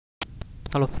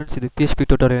Hello friends, இது PHP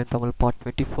tutorial in Tamil part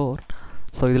 24.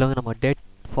 So இதில் வந்து நம்ம date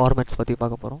formats பற்றி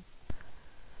பார்க்க போகிறோம்.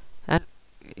 And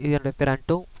இது என்னுடைய பேர்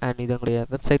Anto and இது என்னுடைய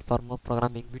website for more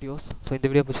programming videos. So இந்த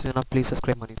வீடியோ பிடிச்சதுன்னா ப்ளீஸ்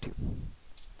சப்ஸ்கிரைப் பண்ணி யூடியூப்.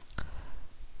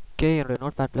 என்னுடைய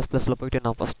Notepad++ல் போயிட்டு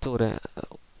நான் ஃபஸ்ட்டு ஒரு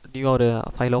நியூவாக ஒரு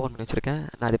ஃபைல் ஓப்பன் பண்ணி வச்சுருக்கேன்.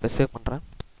 நான் அதை இப்போ சேவ் பண்ணுறேன்.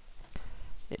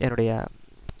 என்னுடைய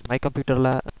மை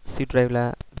கம்ப்யூட்டரில் சி ட்ரைவில்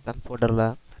வெம் ஃபோல்டரில்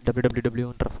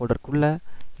wwwன்ற ஃபோல்டருக்குள்ளே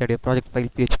என்னுடைய ப்ராஜெக்ட்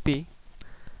ஃபைல் PHP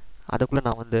அதுக்குள்ளே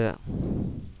நான் வந்து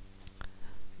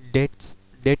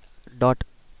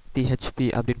date.php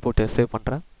அப்படின்னு போட்டு சேவ்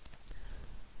பண்ணுறேன்.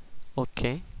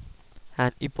 ஓகே,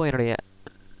 அண்ட் இப்போ என்னுடைய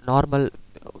normal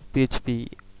PHP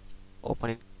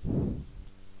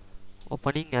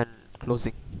opening and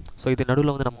closing. So இது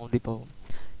நடுவில் வந்து நம்ம வந்து இப்போ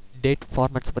டேட்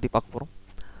ஃபார்மேட்ஸ் பற்றி பார்க்க போகிறோம்.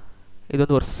 இது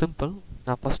வந்து ஒரு சிம்பிள்.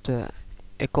 நான் ஃபஸ்ட்டு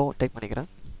எக்கோ டைப்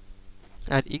பண்ணிக்கிறேன்.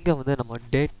 அண்ட் இங்கே வந்து நம்ம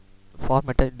டேட்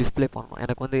ஃபார்மேட்டை டிஸ்பிளே பண்ணணும்.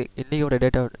 எனக்கு வந்து இன்னையோட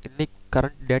டேட்டா, இன்னைக்கு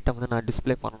கரண்ட் டேட்டா வந்து நான்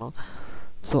டிஸ்பிளே பண்ணணும்.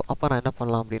 ஸோ அப்போ நான் என்ன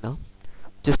பண்ணலாம் அப்படின்னா,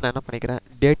 ஜஸ்ட் நான் என்ன பண்ணிக்கிறேன்,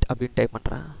 டேட் அப்படின்னு டைப்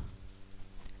பண்ணுறேன்.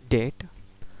 Date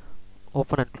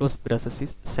open and close braces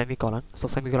semicolon. So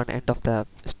semicolon end of the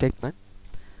statement.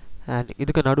 And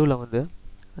இதுக்கு நடுவில் வந்து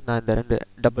நான் இந்த ரெண்டு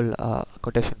டபுள்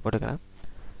கொட்டேஷன் போட்டுக்கிறேன்.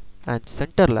 அண்ட்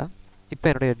சென்டரில் இப்போ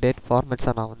என்னுடைய டேட்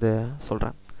ஃபார்மேட்ஸாக நான் வந்து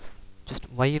சொல்கிறேன். ஜஸ்ட்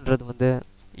ஒய்ன்றது வந்து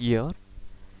year,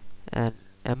 and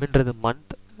எம்ன்றது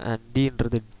month, and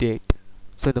டின்றது date.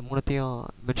 So இந்த மூணுத்தையும்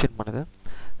மென்ஷன் பண்ணுது.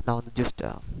 நான் வந்து ஜஸ்ட்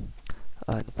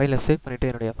இந்த ஃபைலை சேவ் பண்ணிவிட்டு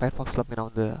என்னுடைய ஃபயர்ஃபாக்ஸில் போய் நான்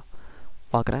வந்து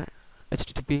பார்க்குறேன்.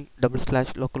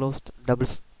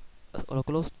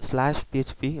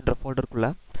 http://localhost/php என்ற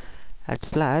ஃபோல்டருக்குள்ளே அண்ட்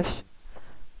ஸ்லாஷ்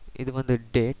இது வந்து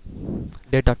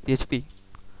date.php.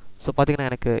 ஸோ பார்த்திங்கன்னா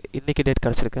எனக்கு இன்றைக்கி டேட்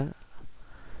கிடச்சிருக்கு.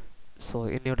 ஸோ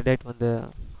இன்னையோட டேட் வந்து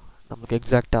நமக்கு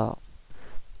எக்ஸாக்டாக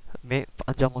மே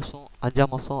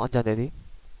 5/5/5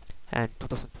 அண்ட்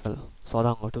 2012. ஸோ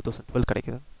அதான் அவங்க 2012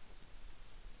 கிடைக்குது.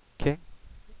 ஓகே,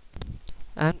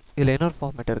 அண்ட் இதில் இன்னொரு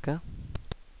ஃபார்மேட் இருக்கு.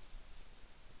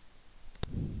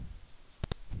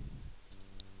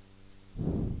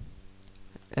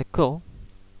 எக்கோ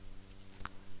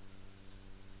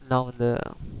நான் வந்து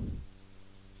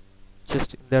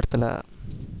ஜஸ்ட் இந்த இடத்துல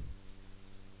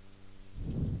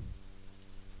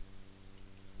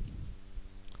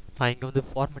நான் இங்கே வந்து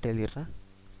format எழுதிடுறேன்.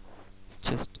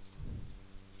 Just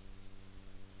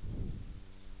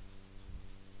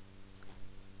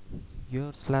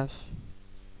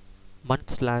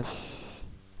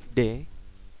year/month/day.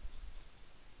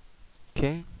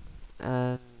 Okay,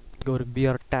 and இங்கே ஒரு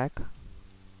BR டேக்.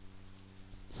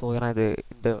 ஸோ ஏன்னா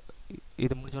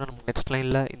இது முடிஞ்சோன்னா நம்ம நெக்ஸ்ட்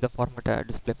லைனில் இந்த ஃபார்மேட்டை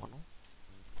டிஸ்பிளே பண்ணும்.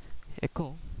 எக்கோ.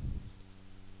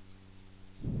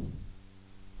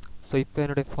 ஸோ இப்போ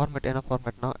என்னுடைய ஃபார்மேட் என்ன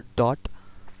ஃபார்மேட்னா டாட்.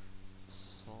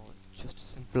 ஸோ ஜஸ்ட்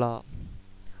சிம்பிளாக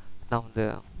நான் வந்து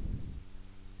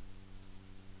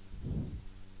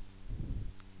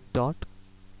டாட்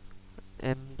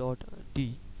m.d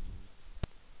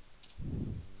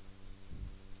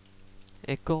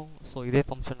எக்கோ. ஸோ இதே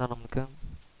ஃபங்க்ஷன் தான் நமக்கு.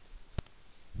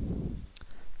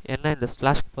 என்ன இந்த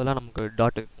ஸ்லாஷ்க்கு பதிலாக நமக்கு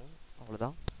டாட் இருக்கும்,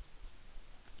 அவ்வளோதான்.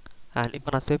 அண்ட் இப்போ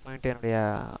நான் சேவ் பண்ணிவிட்டு என்னுடைய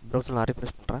ப்ரௌசரில் நான்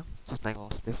ரிஃப்ரெஷ் பண்ணுறேன். ஜஸ்ட் நான் இங்கே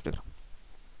ஸ்பேஸ் விடுறேன்.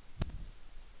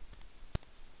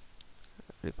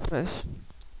 ரிஃப்ரெஷ்.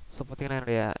 ஸோ பார்த்தீங்கன்னா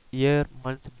என்னுடைய இயர்,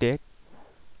 மந்த், டேட்.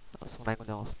 ஸோ நான்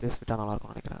கொஞ்சம் ஸ்பேஸ் விட்டால்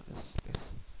நல்லாயிருக்கும்னு நினைக்கிறேன். அந்த ஸ்பேஸ்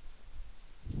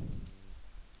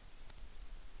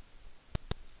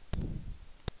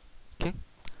ஓகே.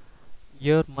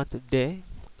 இயர், மந்த், டே.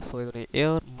 ஸோ இதோடைய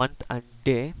year, month and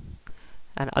day.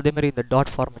 And அதேமாதிரி இந்த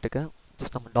டாட் ஃபார்மேட்டுக்கு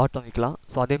ஜஸ்ட் நம்ம டாட் வைக்கலாம்.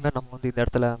 ஸோ அதேமாதிரி நம்ம வந்து இந்த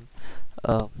இடத்துல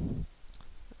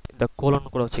இந்த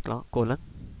கோலன் கூட வச்சுக்கலாம். கோலன்.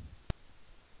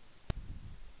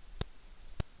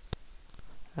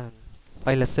 அண்ட்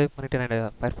ஃபைலை சேவ் பண்ணிவிட்டு நான் என்னோடய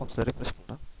ஃபயர்ஃபாக்ஸில் ரிஃப்ரெஷ்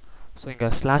பண்ணுறேன். ஸோ இங்கே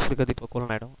ஸ்லாஷ் இருக்கிறது இப்போ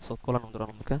கோலன் ஆகிடும். ஸோ கோலன்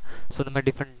வந்துடும் நமக்கு. ஸோ இந்த மாதிரி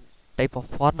டிஃப்ரெண்ட் டைப் ஆஃப்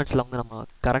ஃபார்மேட்ஸில் வந்து நம்ம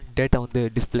கரண்ட் டேட்டா வந்து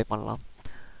டிஸ்பிளே பண்ணலாம்.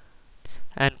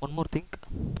 And one more think.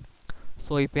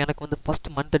 So இப்போ எனக்கு வந்து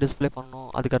ஃபஸ்ட்டு மந்த்தை டிஸ்பிளே பண்ணணும்,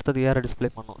 அதுக்கு அடுத்தது இயரை டிஸ்பிளே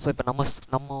பண்ணணும். ஸோ இப்போ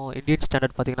நம்ம இந்தியன்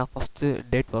ஸ்டாண்டர்ட் பார்த்திங்கன்னா ஃபஸ்ட்டு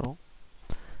டேட் வரும்,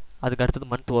 அதுக்கு அடுத்தது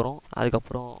மந்த் வரும்,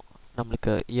 அதுக்கப்புறம்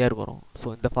நம்மளுக்கு இயர் வரும். ஸோ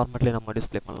இந்த ஃபார்மேட்லேயே நம்ம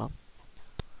டிஸ்பிளே பண்ணலாம்.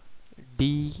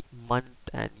 D,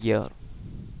 month and year.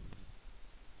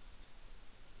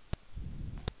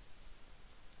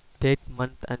 Date,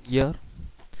 month and year.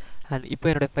 And இப்போ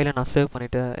என்னுடைய ஃபைலை நான் சேவ்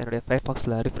பண்ணிவிட்டு என்னுடைய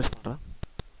ஃபயர்ஃபாக்ஸில் ரிஃப்ரெஷ் பண்ணுறேன்.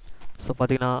 ஸோ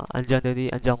பார்த்தீங்கன்னா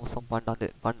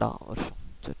 5/5/12 வருஷம்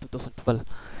 2012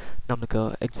 நம்மளுக்கு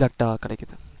எக்ஸாக்டாக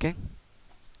கிடைக்குது. ஓகே,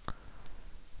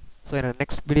 ஸோ என்னோட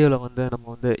நெக்ஸ்ட் வீடியோவில் வந்து நம்ம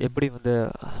வந்து எப்படி வந்து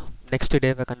நெக்ஸ்ட்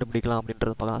டேவை கண்டுபிடிக்கலாம்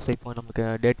அப்படின்றது பார்க்கலாம். ஸோ இப்போ நமக்கு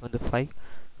டேட் வந்து 5.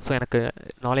 ஸோ எனக்கு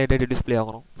நாளைய டேட் டிஸ்பிளே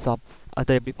ஆகணும். ஸோ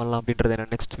அதை எப்படி பண்ணலாம் அப்படின்றத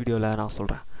என்னோட நெக்ஸ்ட் வீடியோவில் நான்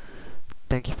சொல்கிறேன்.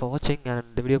 தேங்க்யூ ஃபார் வாட்சிங். அண்ட்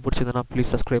இந்த வீடியோ பிடிச்சதுன்னா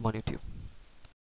ப்ளீஸ் சப்ஸ்கிரைப் ஆன் யூடியூப்.